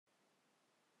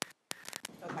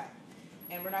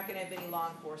then we're not going to have any law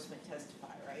enforcement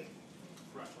testify, right?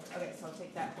 Right. Okay, so I'll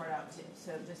take that part out too.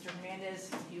 So Mr.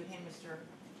 Hernandez, you hand Mr.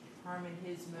 Harmon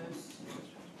his most.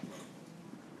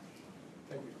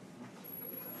 Thank you.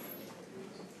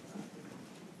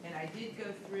 And I did go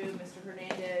through, Mr.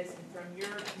 Hernandez, and from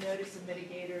your notice of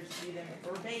mitigators, do them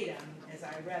verbatim as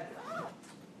I read them.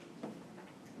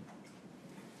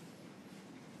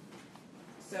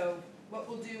 So what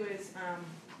we'll do is we'll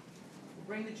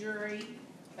bring the jury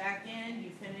back in. You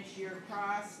finish your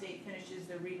cross. State finishes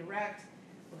their redirect.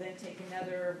 We'll then take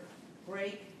another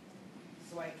break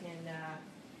so I can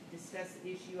discuss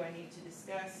the issue I need to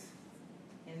discuss.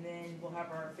 And then we'll have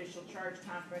our official charge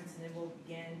conference, and then we'll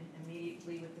begin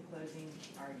immediately with the closing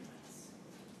arguments.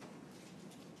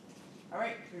 All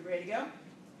right, we ready to go?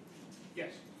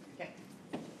 Yes. Okay.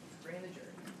 Bring in the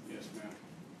jury. Yes, ma'am.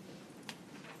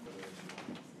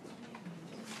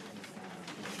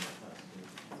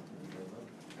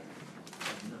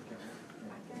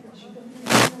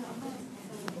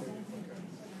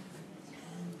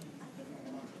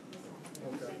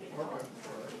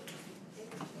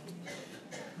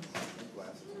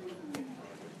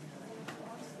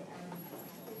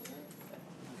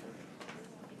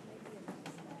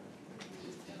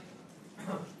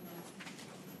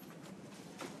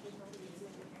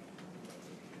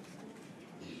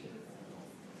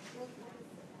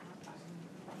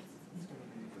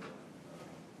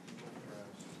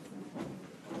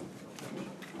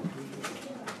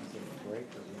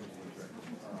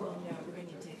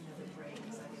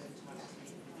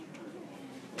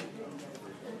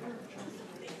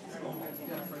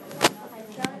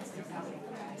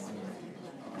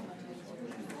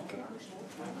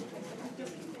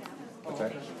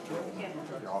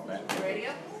 Ready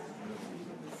up?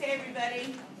 Okay,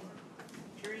 everybody.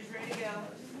 Jury's ready to go.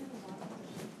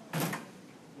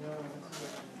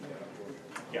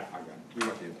 Yeah, I got it. We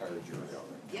got the entire jury out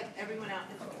there. Yep, everyone out.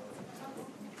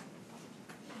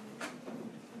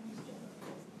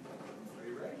 Are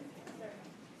you ready?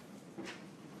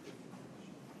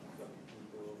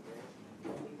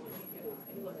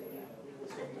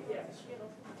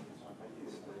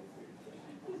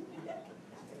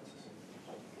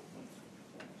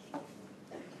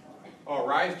 All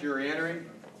rise, jury entering.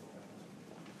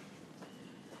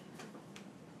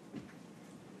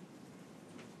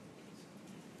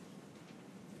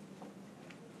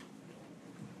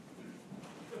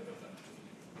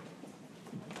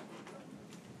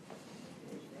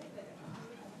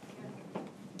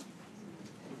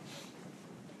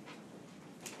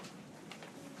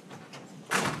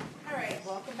 All right,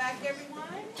 welcome back, everyone,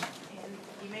 and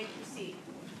you may proceed.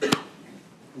 Thank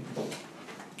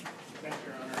you,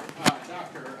 Your Honor.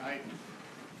 Doctor,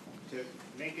 to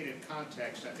make it in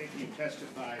context, I think you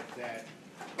testified that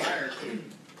prior to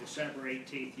December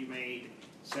 18th, you made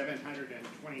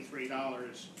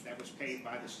 $723 that was paid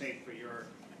by the state for your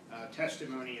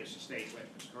testimony as a state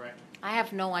witness, correct? I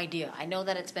have no idea. I know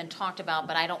that it's been talked about,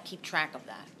 but I don't keep track of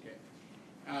that. Okay.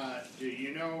 Do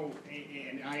you know,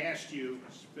 and I asked you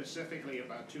specifically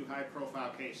about two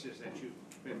high-profile cases that you've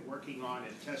been working on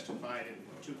and testified in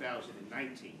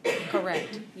 2019.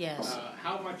 Correct, yes.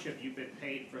 How much have you been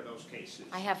paid for those cases?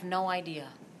 I have no idea.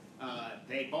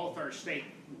 They both are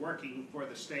working for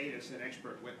the state as an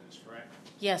expert witness, correct?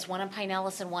 Yes, one in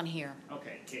Pinellas and one here.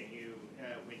 Okay, can you,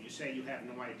 when you say you have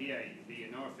no idea, do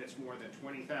you know if it's more than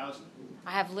 20,000?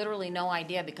 I have literally no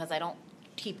idea because I don't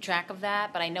keep track of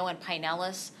that, but I know in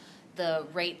Pinellas the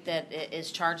rate that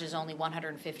is charged is only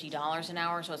 $150 an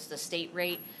hour, so it's the state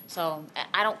rate. So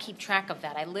I don't keep track of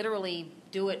that. I literally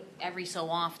do it every so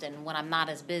often when I'm not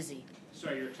as busy.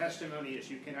 So your testimony is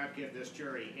you cannot give this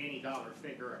jury any dollar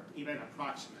figure, even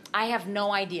approximate? I have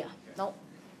no idea. Okay. Nope.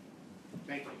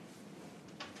 Thank you.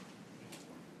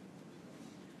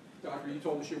 Doctor, you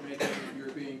told us you're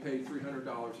being paid $300 an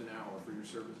hour for your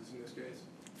services in this case?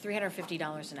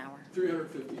 $350 an hour.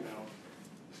 $350 an hour.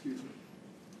 Excuse me.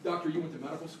 Doctor, you went to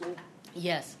medical school?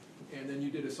 Yes. And then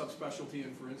you did a subspecialty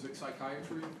in forensic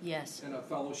psychiatry? Yes. And a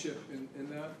fellowship in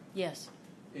that? Yes.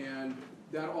 And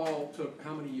that all took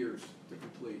how many years to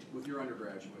complete with your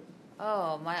undergraduate?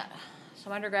 Oh, my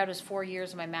undergrad was 4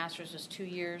 years, and my master's was 2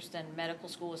 years. Then medical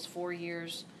school was 4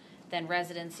 years. Then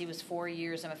residency was 4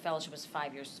 years, and my fellowship was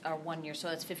 5 years, or 1 year. So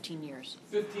that's 15 years.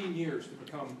 15 years to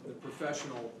become the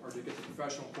professional, or to get the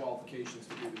professional qualifications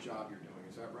to do the job you're doing.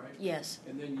 Is that right? Yes.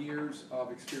 And then years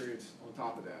of experience on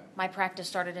top of that. My practice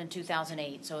started in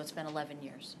 2008, so it's been 11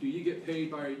 years. Do you get paid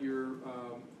by your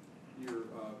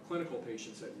clinical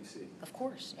patients that you see? Of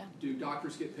course, yeah. Do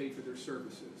doctors get paid for their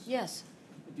services? Yes.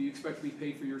 Do you expect to be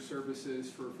paid for your services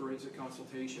for forensic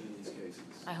consultation in these cases?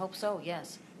 I hope so,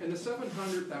 yes. And the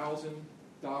 $700,000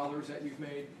 that you've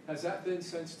made, has that been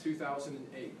since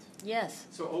 2008? Yes.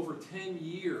 So over 10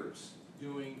 years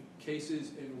doing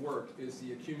cases and work is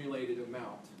the accumulated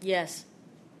amount. Yes.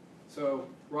 So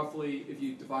roughly, if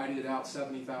you divided it out,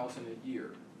 70,000 a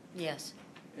year. Yes.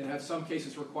 And have some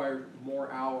cases required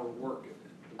more hour work?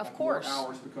 Of course. More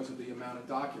hours because of the amount of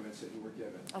documents that you were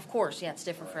given? Of course, yeah, it's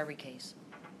different for every case.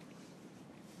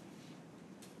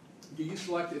 Do you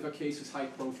select if a case is high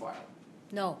profile?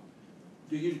 No.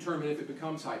 Do you determine if it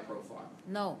becomes high profile?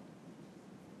 No.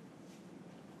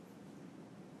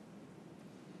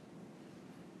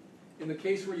 In the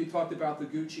case where you talked about the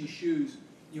Gucci shoes,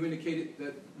 you indicated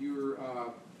that your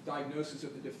diagnosis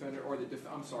of the defendant, or the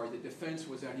defense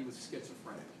was that he was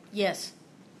schizophrenic. Yes.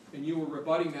 And you were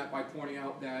rebutting that by pointing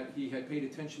out that he had paid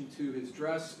attention to his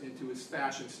dress and to his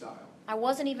fashion style. I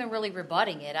wasn't even really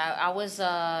rebutting it. I was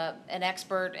an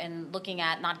expert in looking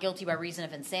at not guilty by reason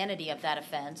of insanity of that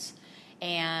offense.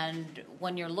 And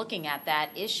when you're looking at that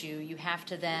issue, you have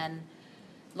to then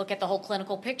look at the whole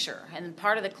clinical picture. And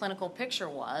part of the clinical picture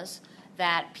was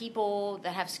that people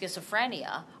that have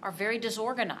schizophrenia are very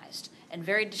disorganized and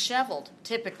very disheveled,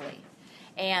 typically.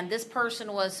 And this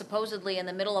person was supposedly in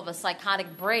the middle of a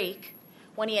psychotic break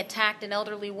when he attacked an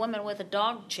elderly woman with a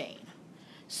dog chain.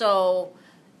 So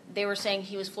they were saying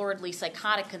he was floridly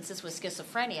psychotic consistent with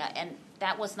schizophrenia, and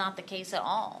that was not the case at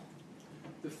all.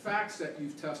 The facts that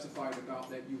you've testified about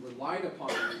that you relied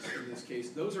upon in this case,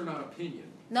 those are not opinion.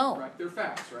 No. Correct? They're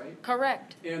facts, right?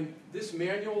 Correct. And this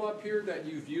manual up here that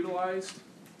you've utilized,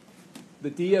 the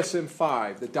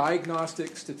DSM-5, the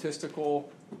Diagnostic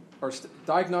Statistical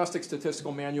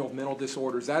Manual of Mental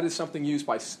Disorders, that is something used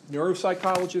by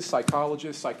neuropsychologists,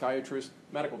 psychologists, psychiatrists,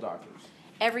 medical doctors.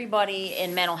 Everybody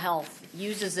in mental health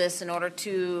uses this in order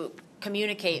to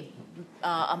communicate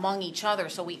among each other,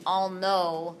 so we all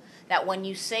know that when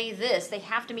you say this, they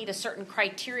have to meet a certain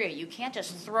criteria. You can't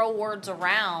just throw words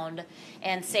around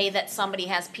and say that somebody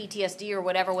has PTSD or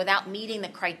whatever without meeting the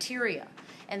criteria.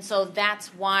 And so that's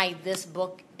why this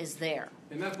book is there.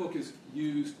 And that book is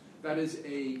used, that is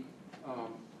a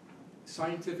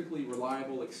scientifically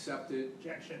reliable, accepted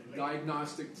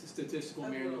diagnostic statistical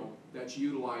manual that's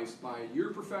utilized by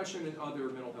your profession and other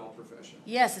mental health professions.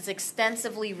 Yes, it's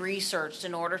extensively researched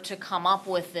in order to come up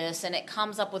with this, and it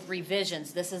comes up with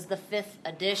revisions. This is the 5th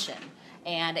edition,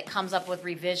 and it comes up with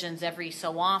revisions every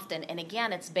so often. And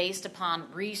again, it's based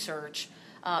upon research,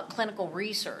 clinical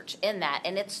research in that,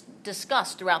 and it's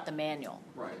discussed throughout the manual.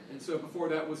 Right, and so before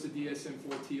that was the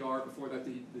DSM-4-TR, before that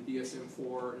the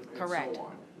DSM-4, and Correct. so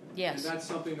on. Yes. And that's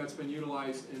something that's been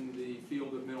utilized in the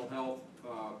field of mental health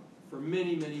for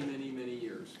many, many, many, many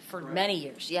years. For correct? many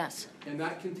years, yes. And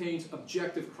that contains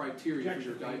objective criteria for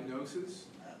your diagnosis.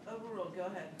 Overruled, go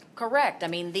ahead. Correct. I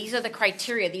mean, these are the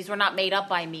criteria. These were not made up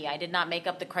by me. I did not make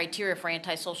up the criteria for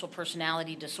antisocial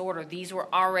personality disorder. These were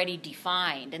already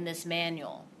defined in this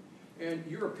manual. And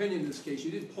your opinion in this case,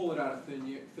 you didn't pull it out of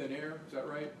thin air, is that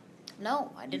right?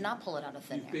 No, I did not pull it out of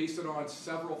thin You've air. based it on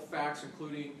several facts,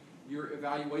 including your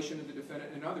evaluation of the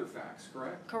defendant and other facts,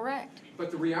 correct? Correct. But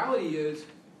the reality is,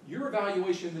 your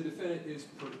evaluation of the defendant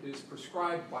is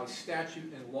prescribed by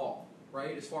statute and law,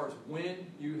 right? As far as when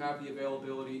you have the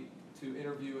availability to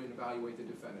interview and evaluate the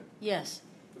defendant. Yes.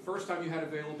 The first time you had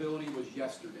availability was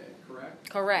yesterday, correct?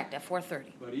 Correct, at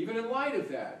 4:30. But even in light of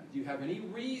that, do you have any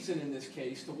reason in this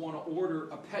case to want to order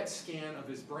a PET scan of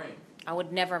his brain? I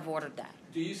would never have ordered that.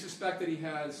 Do you suspect that he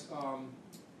has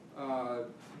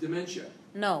dementia?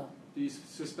 No. Do you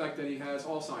suspect that he has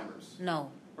Alzheimer's?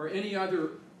 No. Or any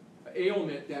other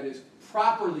ailment that is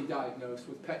properly diagnosed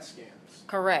with PET scans?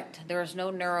 Correct. There is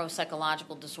no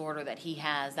neuropsychological disorder that he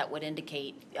has that would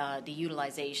indicate the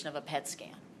utilization of a PET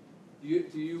scan. Do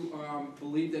you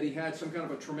believe that he had some kind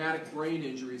of a traumatic brain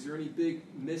injury? Is there any big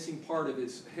missing part of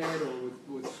his head or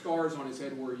with scars on his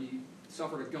head where he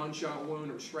suffered a gunshot wound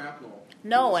or shrapnel?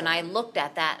 No, and I looked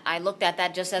at that. I looked at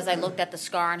that just as I looked at the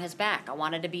scar on his back. I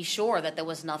wanted to be sure that there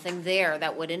was nothing there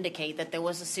that would indicate that there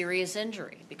was a serious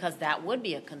injury, because that would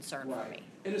be a concern for me.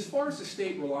 And as far as the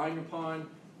state relying upon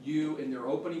you in their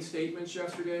opening statements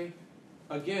yesterday,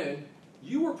 again,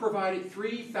 you were provided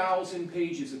 3,000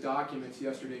 pages of documents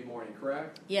yesterday morning,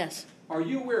 correct? Yes. Are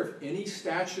you aware of any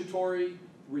statutory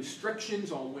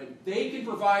restrictions on when they can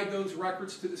provide those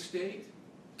records to the state?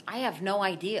 I have no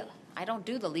idea. I don't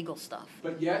do the legal stuff.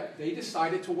 But yet, they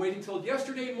decided to wait until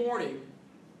yesterday morning,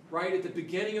 right at the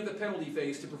beginning of the penalty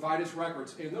phase, to provide us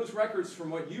records. And those records, from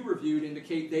what you reviewed,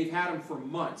 indicate they've had them for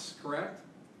months, correct?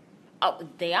 Oh,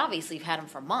 they obviously have had them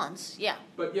for months, yeah.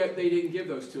 But yet, they didn't give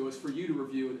those to us for you to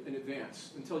review in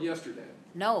advance until yesterday.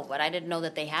 No, but I didn't know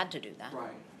that they had to do that.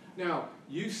 Right. Now,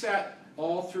 you sat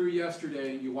all through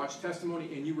yesterday, you watched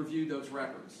testimony and you reviewed those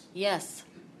records. Yes,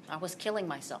 I was killing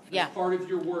myself. As Yeah, part of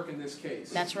your work in this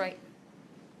case. that's right.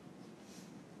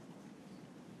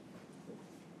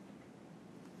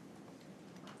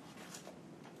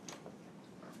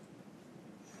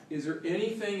 Is there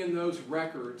anything in those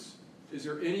records, is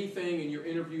there anything in your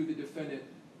interview with the defendant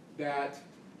that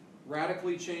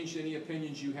radically changed any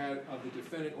opinions you had of the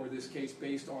defendant or this case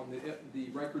based on the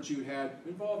records you had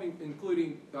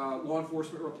including law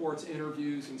enforcement reports,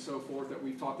 interviews, and so forth that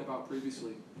we've talked about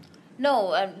previously?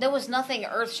 No, there was nothing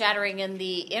earth-shattering in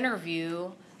the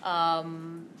interview,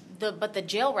 but the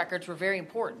jail records were very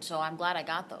important, so I'm glad I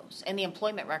got those. And the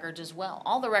employment records as well.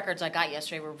 All the records I got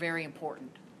yesterday were very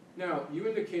important. Now, you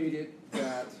indicated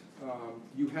that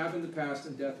you have in the past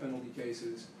in death penalty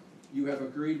cases, you have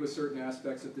agreed with certain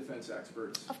aspects of defense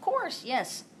experts, Of course,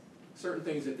 yes. certain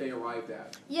things that they arrived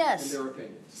at Yes. in their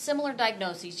opinions. Similar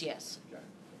diagnoses, yes.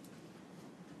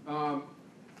 Okay.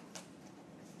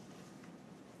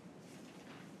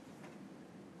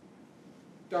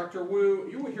 Dr. Wu,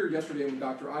 you were here yesterday when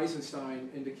Dr. Eisenstein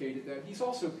indicated that he's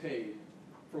also paid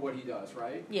for what he does,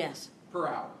 right? Yes. Per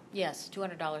hour. Yes,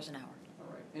 $200 an hour. All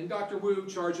right. And Dr. Wu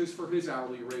charges for his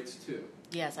hourly rates too.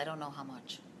 Yes, I don't know how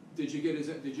much. Did you get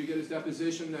his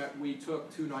deposition that we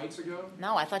took 2 nights ago?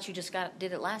 No, I thought you just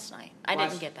did it last night. I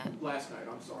didn't get that. Last night,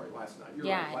 I'm sorry, last night. You're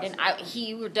Yeah, right, I didn't. last night.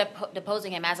 You were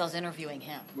deposing him as I was interviewing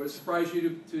him. Would it surprise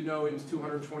you to know it was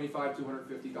 $225,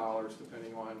 $250,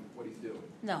 depending on what he's doing?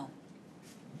 No.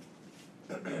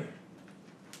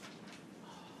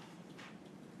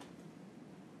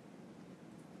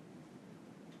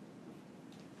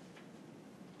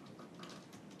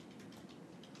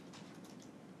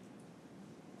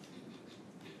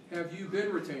 Have you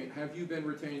been retained? Have you been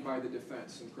retained by the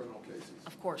defense in criminal cases?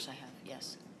 Of course I have,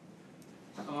 yes.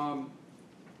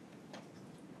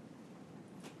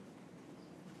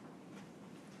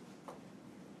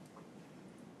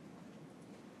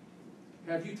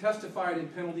 Have you testified in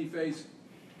penalty phase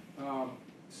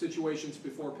situations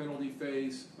before penalty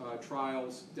phase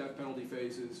trials, death penalty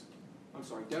phases? I'm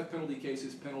sorry, death penalty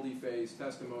cases, penalty phase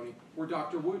testimony, where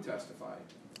Dr. Wu testified?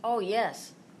 Oh,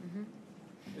 yes. Mm-hmm.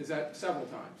 Is that several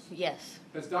times? Yes.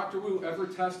 Has Dr. Wu ever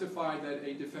testified that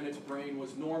a defendant's brain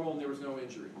was normal and there was no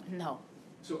injury? No.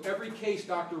 So every case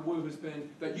Dr. Wu has been,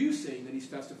 that you've seen that he's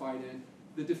testified in,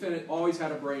 the defendant always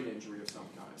had a brain injury of some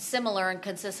kind. Similar and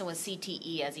consistent with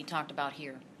CTE, as he talked about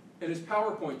here. And his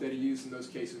PowerPoint that he used in those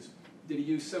cases, did he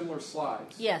use similar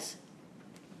slides? Yes.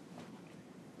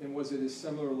 And was it as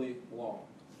similarly long?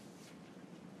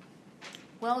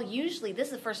 Well, usually, this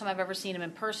is the first time I've ever seen him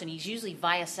in person. He's usually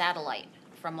via satellite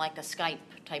from like a Skype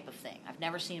type of thing. I've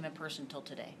never seen him in person until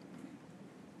today.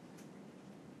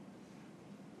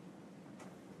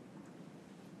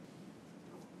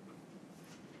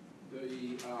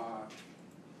 The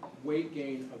weight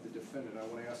gain of the defendant, I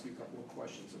want to ask you a couple of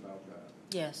questions about that.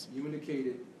 Yes. You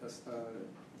indicated a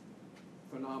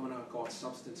phenomenon called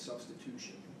substance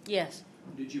substitution. Yes.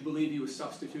 Did you believe he was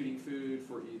substituting food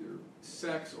for either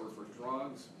sex or for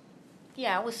drugs?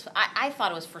 Yeah, it was. I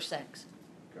thought it was for sex.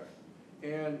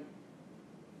 Okay. And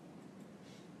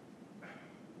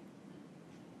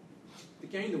to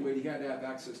gain the weight, he had to have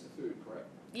access to food, correct?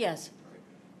 Yes.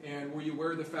 Right. And were you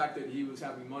aware of the fact that he was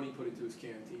having money put into his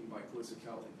canteen by Calissa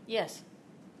Kelly? Yes.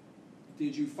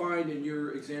 Did you find in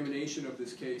your examination of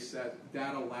this case that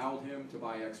that allowed him to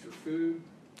buy extra food?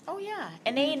 Oh, yeah.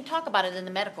 And they didn't talk about it in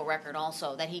the medical record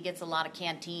also, that he gets a lot of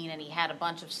canteen and he had a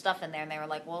bunch of stuff in there. And they were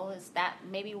like, well, is that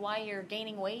maybe why you're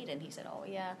gaining weight? And he said, oh,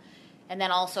 yeah. And then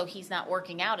also he's not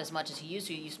working out as much as he used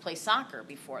to. He used to play soccer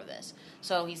before this.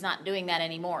 So he's not doing that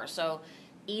anymore. So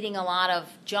eating a lot of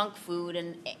junk food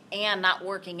and not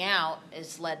working out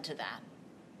has led to that.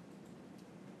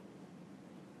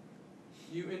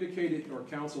 You indicated, or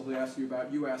counsel asked you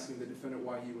about you asking the defendant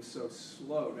why he was so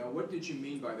slow. Now, what did you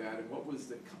mean by that, and what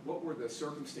were the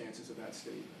circumstances of that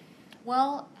statement?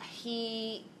 Well,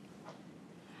 he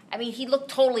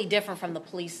looked totally different from the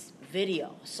police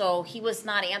video. So he was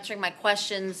not answering my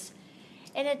questions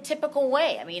in a typical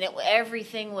way. I mean,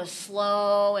 everything was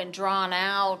slow and drawn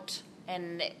out,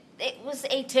 and it was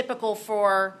atypical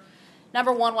for,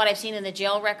 number one, what I've seen in the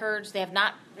jail records. They have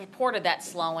not reported that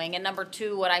slowing, and number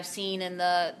two, what I've seen in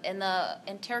the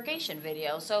interrogation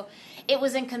video. So it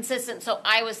was inconsistent. So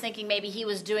I was thinking maybe he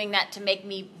was doing that to make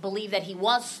me believe that he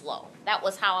was slow. That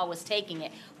was how I was taking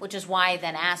it, which is why I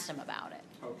then asked him about it.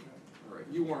 Okay, all right.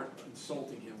 You weren't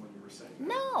insulting him when you were saying that.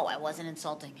 No, I wasn't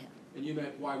insulting him. And you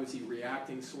meant, why was he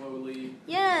reacting slowly?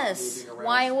 Yes. Moving around?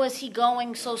 Why was he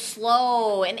going so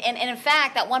slow? And in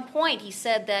fact, at one point he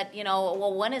said that,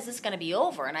 well, when is this going to be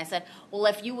over? And I said, well,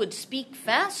 if you would speak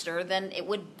faster, then it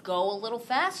would go a little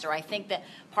faster. I think that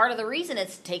part of the reason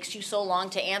it takes you so long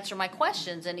to answer my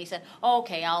questions. And he said, oh,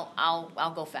 okay,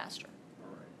 I'll go faster.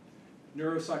 All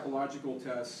right. Neuropsychological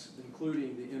tests,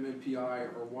 including the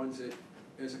MMPI, are ones that,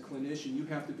 as a clinician, you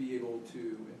have to be able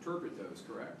to interpret those,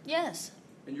 correct? Yes.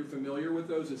 And you're familiar with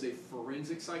those as a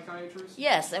forensic psychiatrist?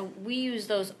 Yes, and we use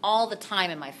those all the time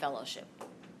in my fellowship.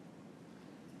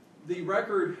 The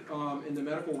record in the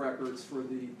medical records for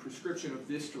the prescription of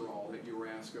Vistarol that you were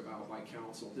asked about by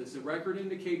counsel, does the record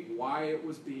indicate why it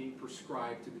was being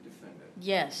prescribed to the defendant?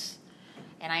 Yes.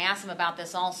 And I asked him about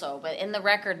this also, but in the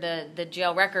record, the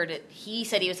jail record, he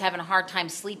said he was having a hard time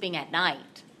sleeping at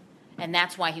night, and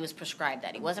that's why he was prescribed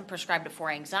that. He wasn't prescribed it for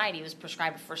anxiety, he was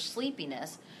prescribed it for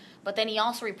sleepiness. But then he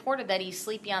also reported that he's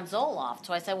sleepy on Zoloft.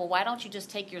 So I said, well, why don't you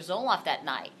just take your Zoloft at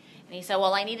night? And he said,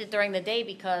 well, I need it during the day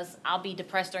because I'll be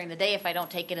depressed during the day if I don't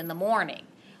take it in the morning,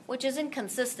 which is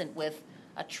inconsistent with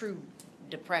a true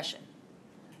depression.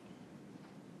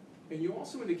 And you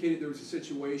also indicated there was a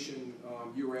situation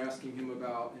you were asking him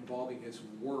about involving his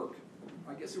work.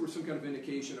 I guess there was some kind of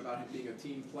indication about him being a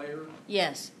team player.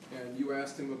 Yes. And you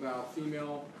asked him about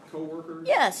female coworkers?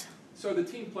 Yes. So the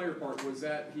team player part, was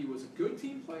that he was a good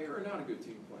team player or not a good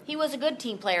team player? He was a good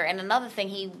team player, and another thing,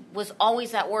 he was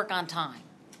always at work on time.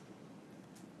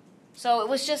 So it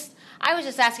was just, I was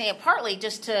just asking it partly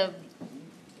just to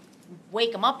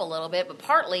wake him up a little bit, but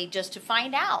partly just to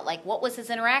find out, like, what was his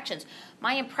interactions.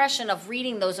 My impression of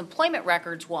reading those employment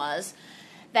records was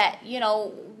that,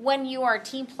 when you are a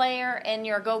team player and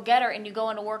you're a go-getter and you go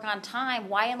into work on time,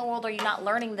 why in the world are you not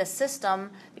learning the system?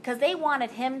 Because they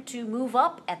wanted him to move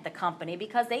up at the company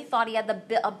because they thought he had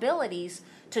the abilities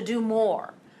to do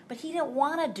more. But he didn't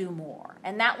want to do more.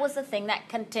 And that was the thing that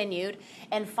continued.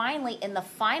 And finally, in the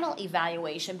final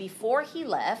evaluation, before he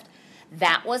left,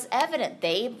 that was evident.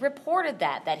 They reported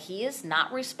that he is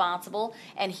not responsible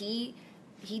and he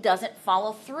doesn't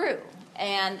follow through.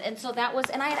 And so that was,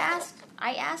 and I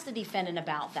asked the defendant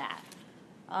about that.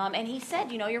 And he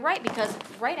said, you're right, because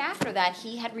right after that,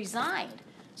 he had resigned.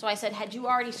 So I said, had you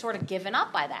already sort of given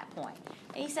up by that point?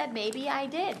 And he said, maybe I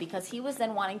did, because he was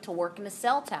then wanting to work in the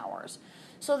cell towers.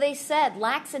 So they said,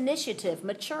 lacks initiative,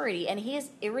 maturity, and he is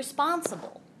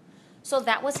irresponsible. So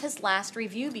that was his last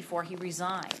review before he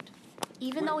resigned,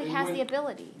 even though he has the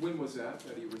ability. When was that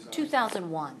he resigned?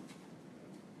 2001.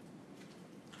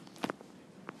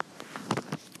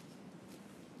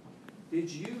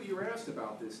 You were asked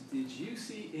about this, did you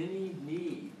see any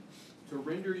need to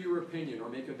render your opinion or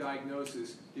make a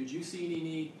diagnosis? Did you see any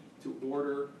need to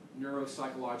order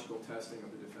neuropsychological testing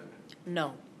of the defendant?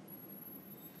 No.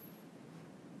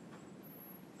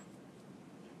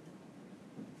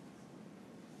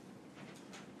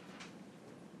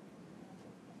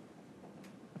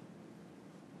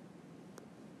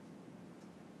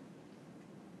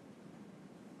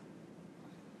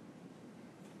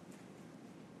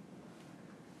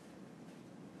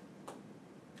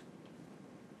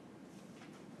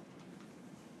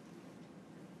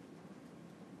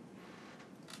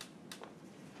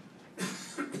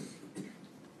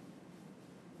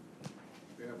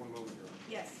 We have one moment here.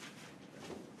 Yes.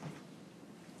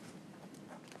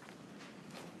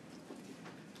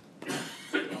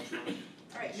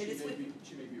 All right, She this may week.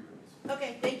 be released.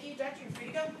 Okay, thank you, Doctor. You're free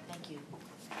to go. Thank you.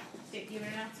 State, do you have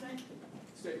an announcement?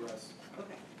 State rest.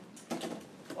 Okay.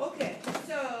 Okay,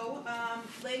 so,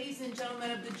 ladies and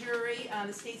gentlemen of the jury,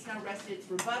 the state's now rested its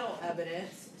rebuttal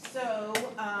evidence. So,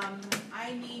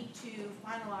 I need to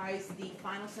finalize the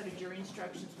final set of jury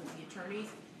instructions with the attorneys.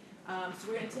 So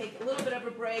we're going to take a little bit of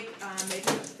a break, maybe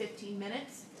 15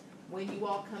 minutes. When you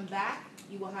all come back,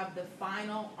 you will have the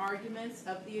final arguments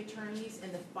of the attorneys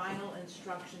and the final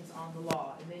instructions on the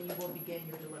law, and then you will begin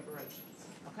your deliberations,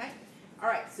 okay? All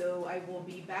right, so I will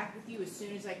be back with you as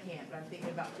soon as I can, but I'm thinking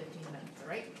about 15 minutes, all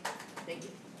right? Thank you.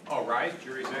 All right,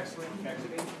 jury's excellent. Next.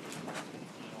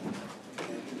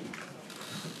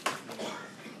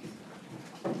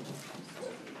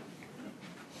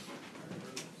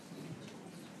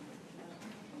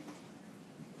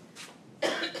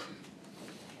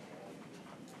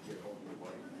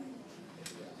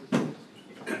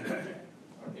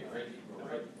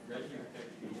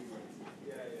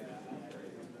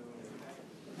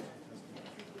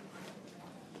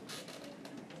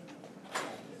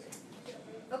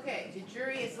 Okay, the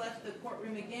jury has left the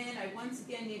courtroom again. I once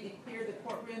again need to clear the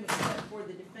courtroom except for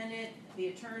the defendant, the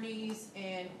attorneys,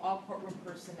 and all courtroom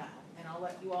personnel. And I'll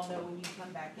let you all know when you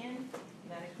come back in. And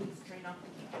that includes turning off the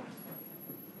camera.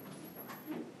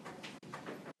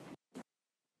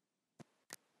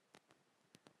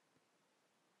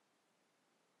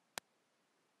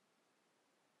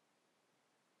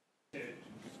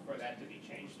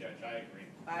 Judge, I agree.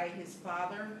 by his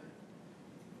father.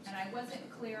 And I wasn't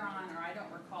clear on, or I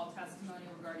don't recall testimony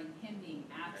regarding him being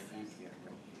absent.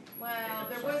 Well,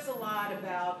 there was a lot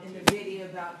about, in the video,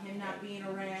 about him not being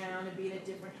around and being at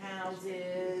different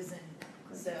houses, and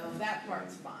so that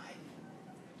part's fine.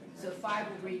 So 5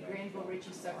 will read, Granville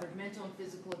Ritchie suffered mental and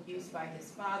physical abuse by his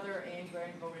father, and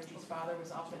Granville Ritchie's father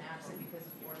was often absent because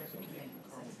of 4 different things.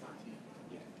 That's fine.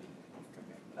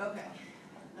 Okay.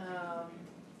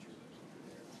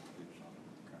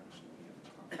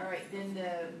 All right, then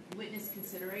the witness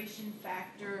consideration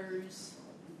factors.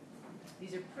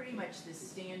 These are pretty much the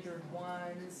standard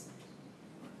ones.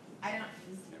 I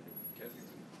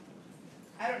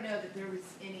don't know that there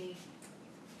was any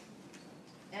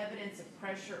evidence of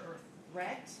pressure or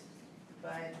threat,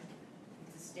 but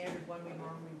it's a standard one we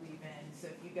normally leave in. So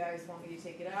if you guys want me to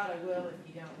take it out, I will. If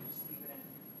you don't, just leave it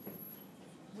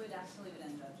in. Would have to leave it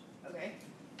in, Judge. Okay.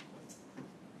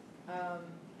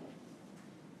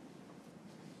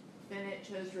 Bennett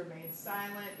chose to remain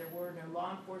silent. There were no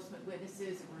law enforcement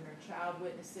witnesses. There were no child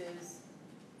witnesses.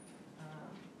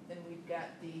 Then we've got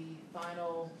the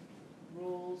final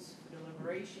rules for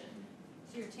deliberation.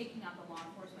 So you're taking out the law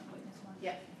enforcement witness one?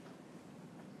 Yep.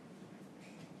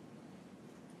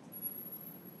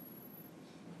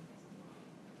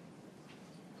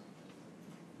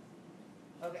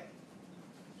 Okay.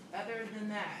 Other than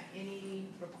that, any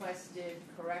requested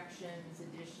corrections,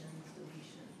 additions,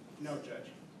 deletions? No,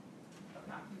 Judge.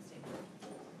 Not from the state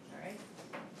court. All right.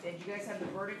 Did you guys have the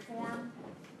verdict form?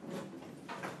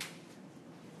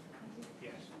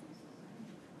 Yes.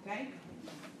 Okay.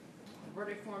 The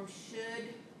verdict form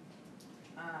should,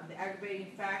 the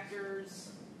aggravating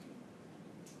factors,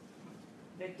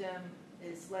 victim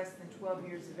is less than 12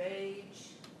 years of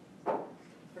age.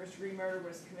 First-degree murder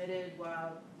was committed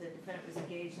while the defendant was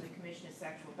engaged in the commission of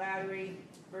sexual battery.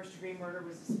 First-degree murder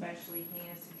was especially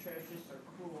heinous, atrocious, or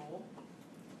cruel.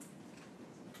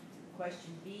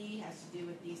 Question B has to do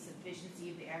with the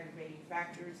sufficiency of the aggravating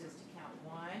factors as to count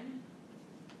 1.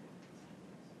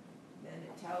 Then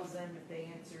it tells them if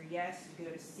they answer yes, to go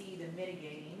to C, the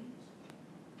mitigating,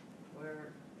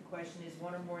 where the question is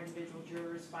 1 or more individual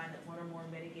jurors find that 1 or more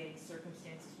mitigating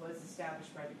circumstances was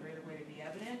established by the greater weight of the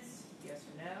evidence, yes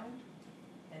or no.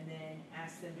 And then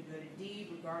ask them to go to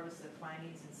D, regardless of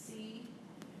findings in C.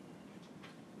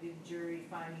 Did the jury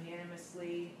find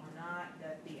unanimously or not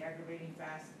that the aggravating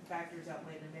factors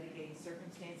outweigh the mitigating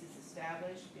circumstances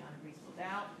established beyond a reasonable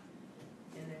doubt?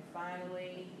 And then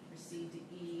finally, proceed to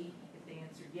E if they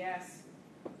answered yes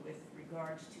with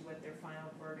regards to what their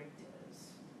final verdict is.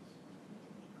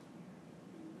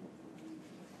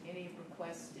 Any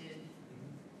requested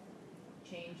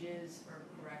changes or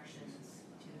corrections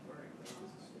to the verdict?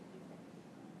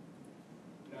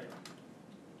 No, Your Honor.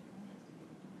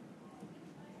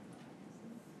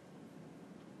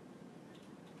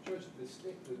 Judge,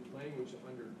 the language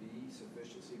under B,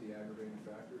 sufficiency of the aggravating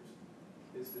factors,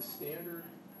 is the standard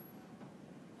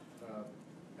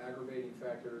aggravating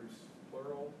factors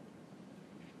plural?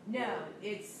 No,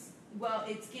 it's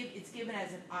given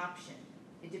as an option.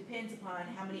 It depends upon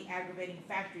how many aggravating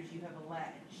factors you have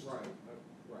alleged. Right,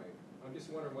 right. I'm just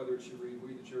wondering whether it should read,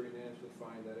 we the jury unanimously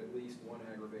find that at least 1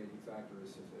 aggravating factor is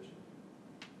sufficient.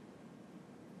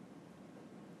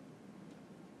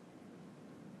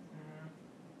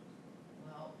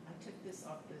 Well, I took this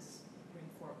off this Supreme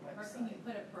Court Or website. can you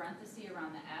put a parenthesis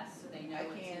around the S so they know I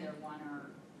it's can. either 1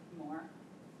 or more?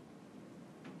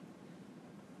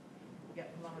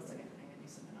 Yep, hold on a second. I'm gonna do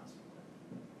something else real quick.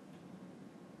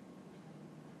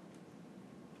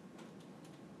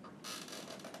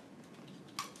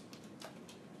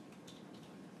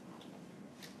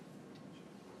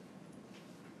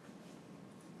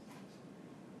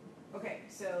 Okay,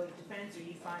 so defendants, are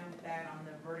you fine with that on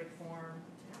the verdict form?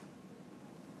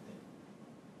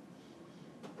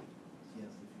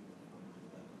 Yes,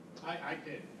 if you. I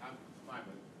did. I'm fine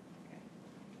with it. Okay.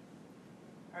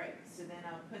 All right, so then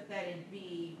I'll put that in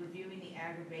B, reviewing the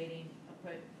aggravating,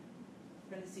 I'll put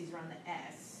parentheses around the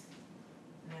S.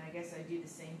 And then I guess I do the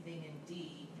same thing in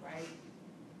D, right?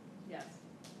 Yes.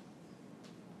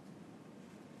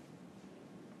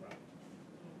 Right.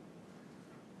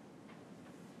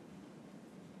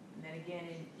 And then again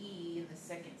in E, in the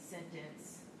second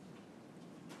sentence,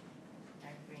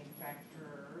 aggravating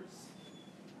factors.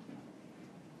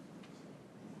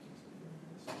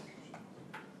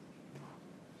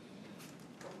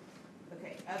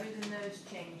 Okay, other than those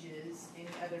changes, any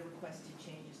other requested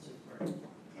changes to the verdict?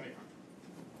 No, Your Honor.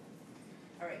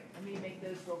 All right, let me make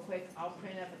those real quick. I'll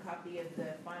print up a copy of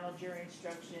the final jury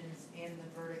instructions and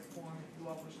the verdict form if you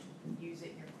all wish to use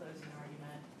it in your closing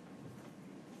argument.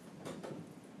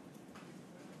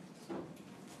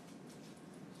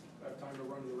 time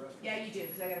to run to the restroom? Yeah, you do,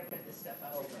 because I gotta print this stuff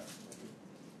out. Okay.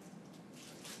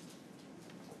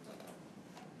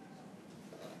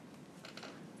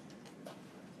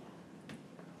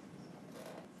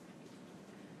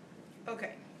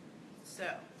 Okay, so,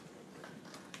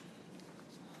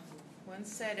 one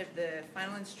set of the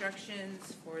final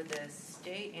instructions for the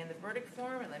state and the verdict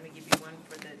form, and let me give you one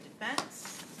for the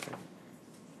defense.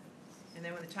 And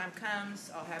then when the time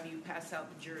comes, I'll have you pass out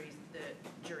the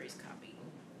jury's copy.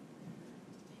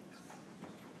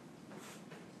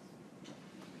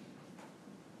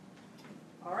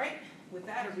 All right, with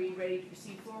that, are we ready to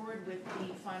proceed forward with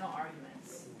the final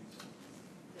arguments?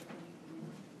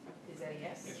 Is that a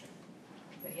yes? Yes, sir.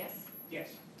 Is that a yes? Yes.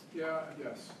 Yeah,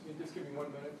 yes. Can you just give me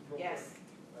 1 minute? Real Yes. quick?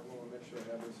 I want to make sure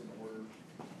I have this in order.